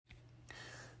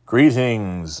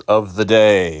Greetings of the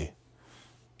day.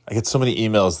 I get so many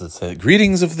emails that say,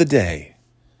 greetings of the day.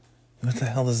 What the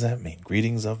hell does that mean?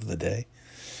 Greetings of the day?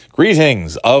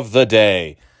 Greetings of the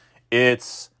day.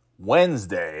 It's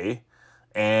Wednesday,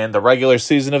 and the regular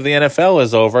season of the NFL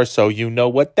is over, so you know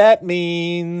what that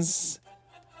means.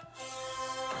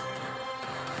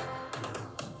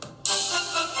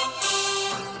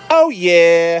 Oh,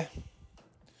 yeah.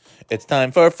 It's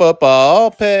time for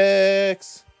football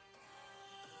picks.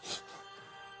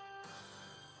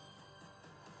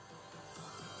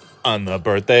 On the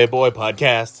Birthday Boy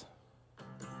podcast.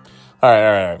 All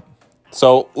right.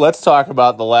 So let's talk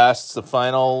about the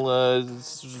final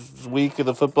week of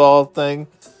the football thing.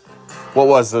 What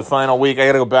was the final week? I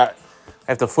got to go back.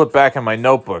 I have to flip back in my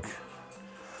notebook.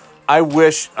 I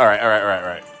wish. All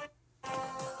right.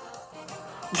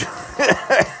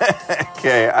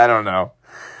 Okay, I don't know.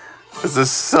 This is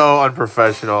so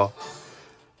unprofessional.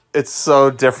 It's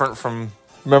so different from.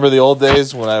 Remember the old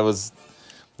days when I was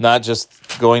not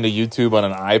just going to YouTube on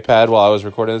an iPad while I was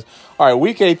recording this. All right,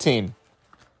 week 18.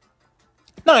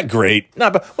 Not great.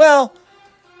 Well,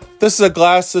 this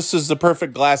is the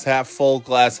perfect glass half full,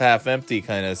 glass half empty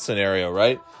kind of scenario,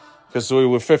 right? Because we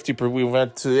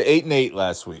went to 8-8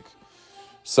 last week.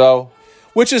 So,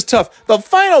 which is tough. The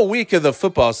final week of the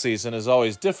football season is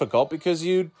always difficult because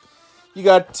you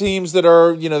got teams that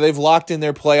are, they've locked in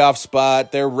their playoff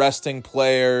spot, they're resting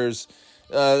players.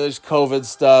 There's COVID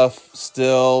stuff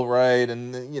still, right?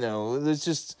 And there's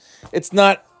just it's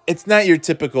not your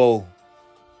typical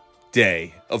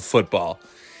day of football.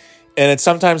 And it's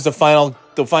sometimes the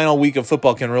final week of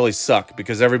football can really suck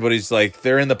because everybody's like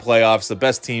they're in the playoffs, the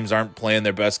best teams aren't playing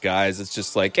their best guys. It's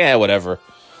just like, whatever.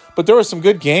 But there were some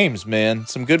good games, man.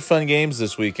 Some good fun games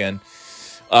this weekend.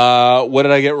 What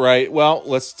did I get right? Well,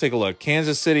 let's take a look.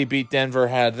 Kansas City beat Denver,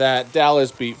 had that.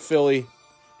 Dallas beat Philly,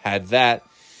 had that.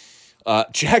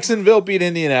 Jacksonville beat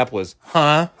Indianapolis.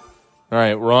 Huh? All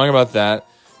right, wrong about that.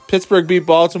 Pittsburgh beat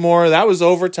Baltimore. That was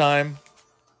overtime.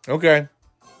 Okay.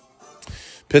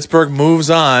 Pittsburgh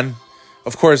moves on.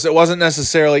 Of course, it wasn't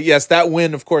necessarily. Yes, that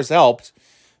win, of course, helped.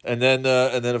 And then,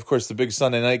 of course, the big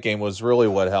Sunday night game was really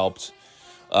what helped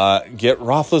get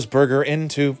Roethlisberger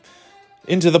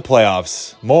into the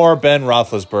playoffs. More Ben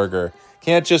Roethlisberger.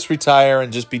 Can't just retire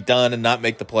and just be done and not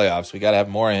make the playoffs. We got to have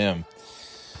more of him.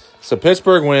 So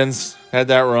Pittsburgh wins, had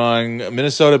that wrong.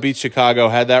 Minnesota beats Chicago,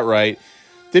 had that right.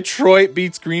 Detroit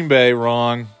beats Green Bay,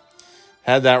 wrong.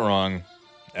 Had that wrong,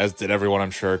 as did everyone,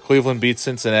 I'm sure. Cleveland beats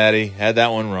Cincinnati, had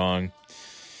that one wrong.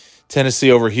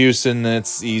 Tennessee over Houston,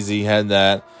 that's easy, had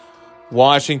that.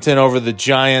 Washington over the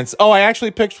Giants. Oh, I actually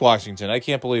picked Washington. I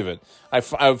can't believe it. I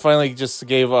finally just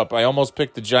gave up. I almost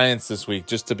picked the Giants this week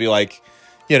just to be like,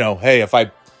 hey,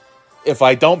 if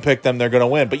I don't pick them, they're going to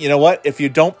win. But you know what? If you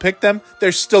don't pick them,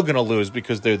 they're still going to lose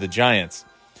because they're the Giants.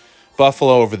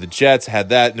 Buffalo over the Jets had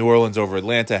that. New Orleans over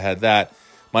Atlanta had that.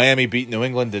 Miami beat New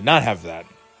England, did not have that.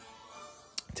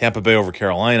 Tampa Bay over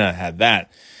Carolina had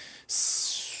that.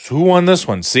 Who won this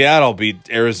one? Seattle beat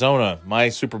Arizona. My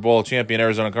Super Bowl champion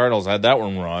Arizona Cardinals had that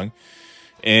one wrong.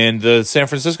 And San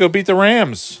Francisco beat the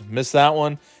Rams. Missed that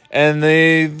one. And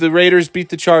the Raiders beat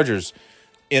the Chargers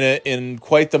in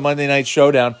quite the Monday night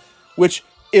showdown. Which,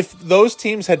 if those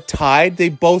teams had tied, they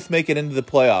both make it into the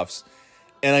playoffs.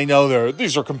 And I know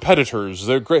these are competitors.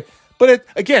 They're great. But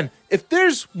again, if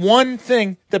there's one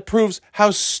thing that proves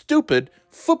how stupid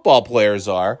football players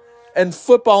are, and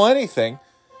football anything,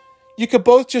 you could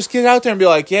both just get out there and be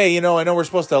like, hey, I know we're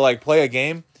supposed to play a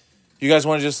game. You guys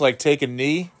want to just take a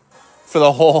knee for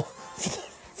the whole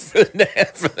for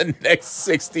the next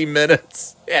 60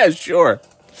 minutes? Yeah, sure.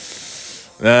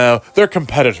 No, they're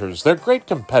competitors. They're great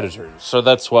competitors, so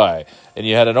that's why. And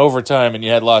you had an overtime, and you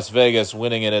had Las Vegas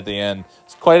winning it at the end.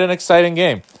 It's quite an exciting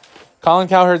game. Colin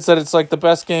Cowherd said it's the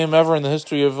best game ever in the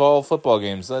history of all football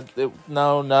games.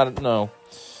 No.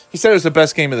 He said it was the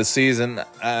best game of the season.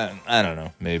 I don't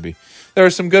know, maybe. There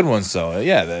are some good ones, though.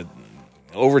 Yeah, the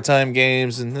overtime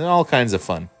games and all kinds of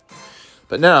fun.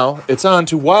 But now, it's on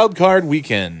to Wild Card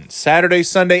Weekend. Saturday,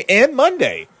 Sunday, and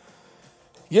Monday.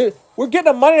 We're getting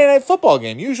a Monday Night Football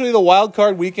game. Usually the Wild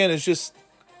Card Weekend is just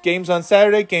games on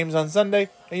Saturday, games on Sunday,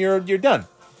 and you're done.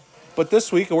 But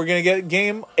this week, we're going to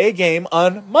get a game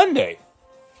on Monday.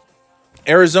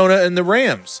 Arizona and the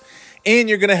Rams. And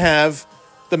you're going to have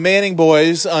the Manning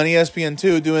boys on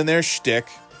ESPN2 doing their shtick.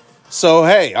 So,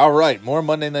 hey, all right, more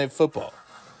Monday Night Football.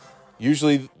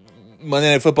 Usually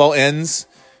Monday Night Football ends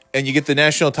and you get the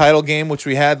national title game, which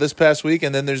we had this past week,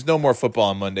 and then there's no more football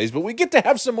on Mondays. But we get to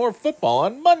have some more football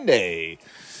on Monday.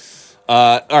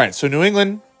 All right, so New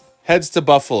England heads to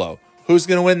Buffalo. Who's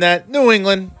going to win that? New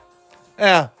England.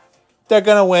 Yeah, they're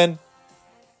going to win.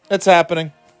 It's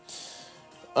happening.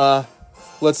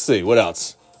 Let's see. What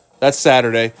else? That's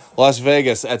Saturday. Las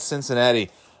Vegas at Cincinnati.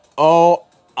 Oh,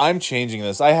 I'm changing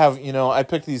this. I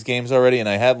picked these games already, and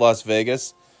I had Las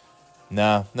Vegas.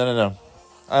 No.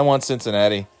 I want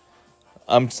Cincinnati.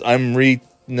 No.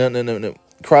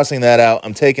 Crossing that out.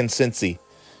 I'm taking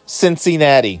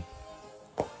Cincinnati.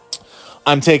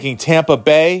 I'm taking Tampa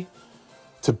Bay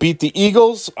to beat the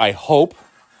Eagles, I hope,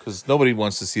 because nobody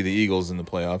wants to see the Eagles in the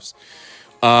playoffs.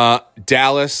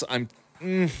 Dallas, I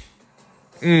think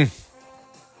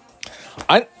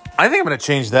I'm going to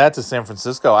change that to San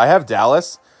Francisco. I have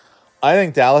Dallas. I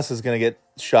think Dallas is going to get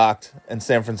shocked in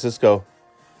San Francisco.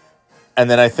 And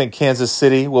then I think Kansas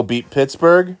City will beat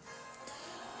Pittsburgh.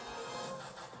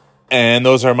 And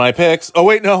those are my picks. Oh,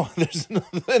 wait, no. There's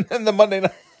the Monday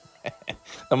night.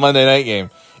 The Monday night game.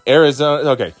 Arizona.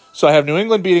 Okay, so I have New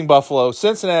England beating Buffalo,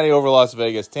 Cincinnati over Las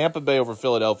Vegas, Tampa Bay over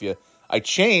Philadelphia. I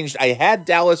changed. I had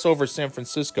Dallas over San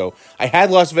Francisco. I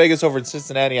had Las Vegas over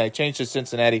Cincinnati. I changed to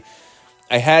Cincinnati.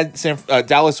 I had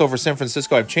Dallas over San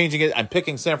Francisco. I'm changing it. I'm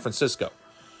picking San Francisco.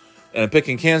 And I'm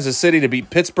picking Kansas City to beat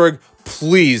Pittsburgh.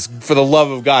 Please, for the love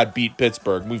of God, beat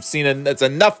Pittsburgh. We've seen it. That's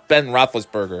enough Ben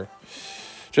Roethlisberger.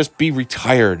 Just be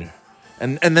retired.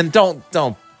 And then don't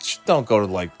go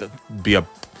to be a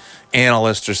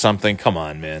analyst or something. Come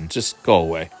on, man. Just go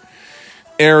away.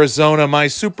 Arizona, my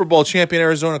Super Bowl champion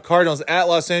Arizona Cardinals at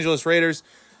Los Angeles Raiders.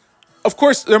 Of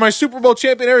course, they're my Super Bowl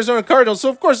champion Arizona Cardinals, so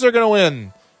of course they're going to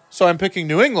win. So I'm picking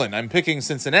New England. I'm picking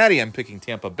Cincinnati. I'm picking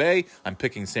Tampa Bay. I'm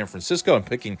picking San Francisco. I'm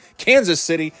picking Kansas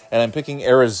City. And I'm picking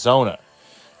Arizona.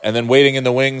 And then waiting in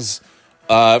the wings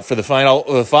for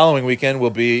the following weekend will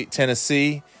be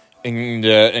Tennessee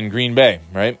and Green Bay,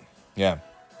 right? Yeah.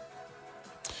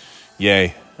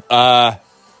 Yay.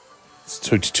 It's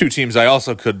two teams I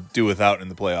also could do without in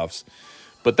the playoffs.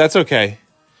 But that's okay.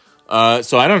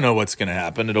 So I don't know what's going to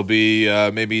happen. It'll be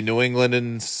maybe New England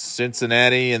and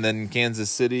Cincinnati and then Kansas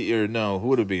City. Or no, who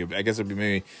would it be? I guess it would be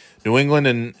maybe New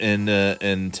England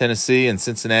and Tennessee and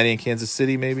Cincinnati and Kansas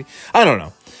City maybe. I don't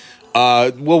know.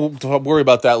 We'll worry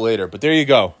about that later. But there you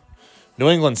go. New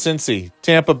England, Cincy,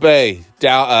 Tampa Bay,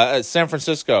 San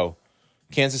Francisco,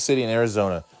 Kansas City, and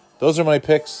Arizona. Those are my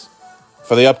picks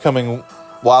for the upcoming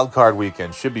wild card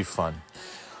weekend. Should be fun.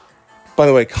 By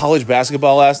the way, college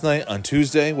basketball last night on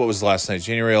Tuesday. What was last night?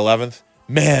 January 11th?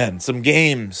 Man, some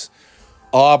games.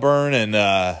 Auburn and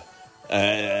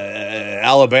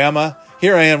Alabama.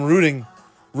 Here I am rooting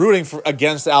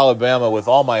against Alabama with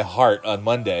all my heart on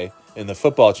Monday in the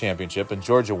football championship, and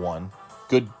Georgia won.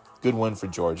 Good win for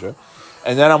Georgia.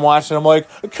 And then I'm watching. I'm like,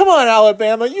 come on,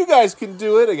 Alabama, you guys can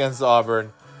do it against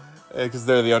Auburn because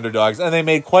they're the underdogs. And they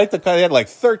made quite the cut. They had like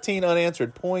 13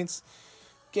 unanswered points.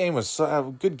 Game was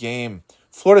a good game.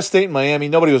 Florida State and Miami.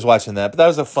 Nobody was watching that, but that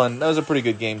was a pretty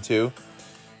good game too.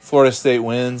 Florida State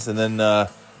wins, and then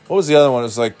what was the other one? It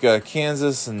was like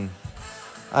Kansas and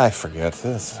I forget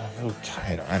this.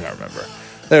 I don't remember.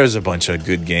 There's a bunch of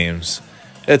good games.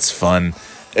 It's fun.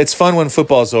 It's fun when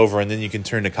football's over, and then you can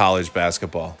turn to college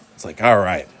basketball. It's like, all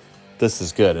right, this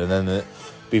is good. And then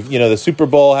the Super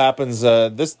Bowl happens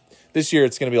this year.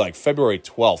 It's going to be like February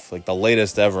 12th, like the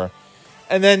latest ever.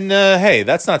 And then, hey,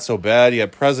 that's not so bad. You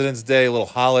got President's Day, a little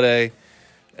holiday,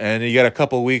 and you got a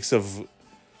couple weeks of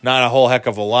not a whole heck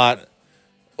of a lot.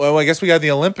 Well, I guess we got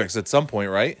the Olympics at some point,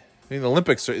 right? I mean, the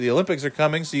Olympics are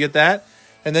coming, so you get that,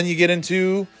 and then you get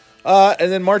into,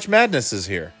 and then March Madness is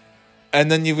here, and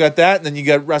then you've got that, and then you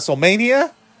got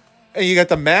WrestleMania, and you got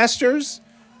the Masters,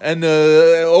 and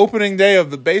the opening day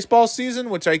of the baseball season,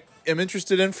 which I am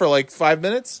interested in for like 5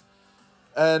 minutes,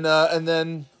 and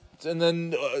then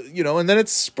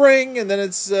it's spring, and then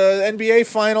it's NBA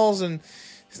finals and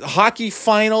hockey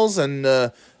finals and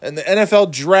the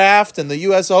NFL draft and the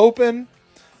U.S. Open,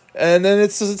 and then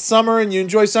it's summer and you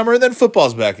enjoy summer, and then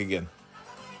football's back again.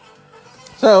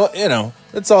 So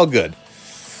it's all good.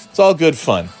 It's all good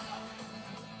fun.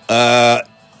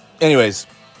 Anyways,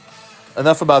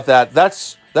 enough about that.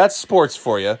 That's sports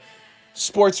for you.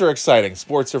 Sports are exciting.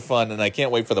 Sports are fun, and I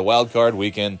can't wait for the wild card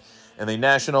weekend in the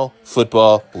National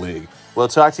Football League. We'll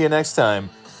talk to you next time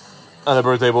on the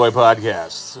Birthday Boy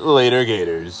Podcast. Later,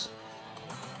 Gators.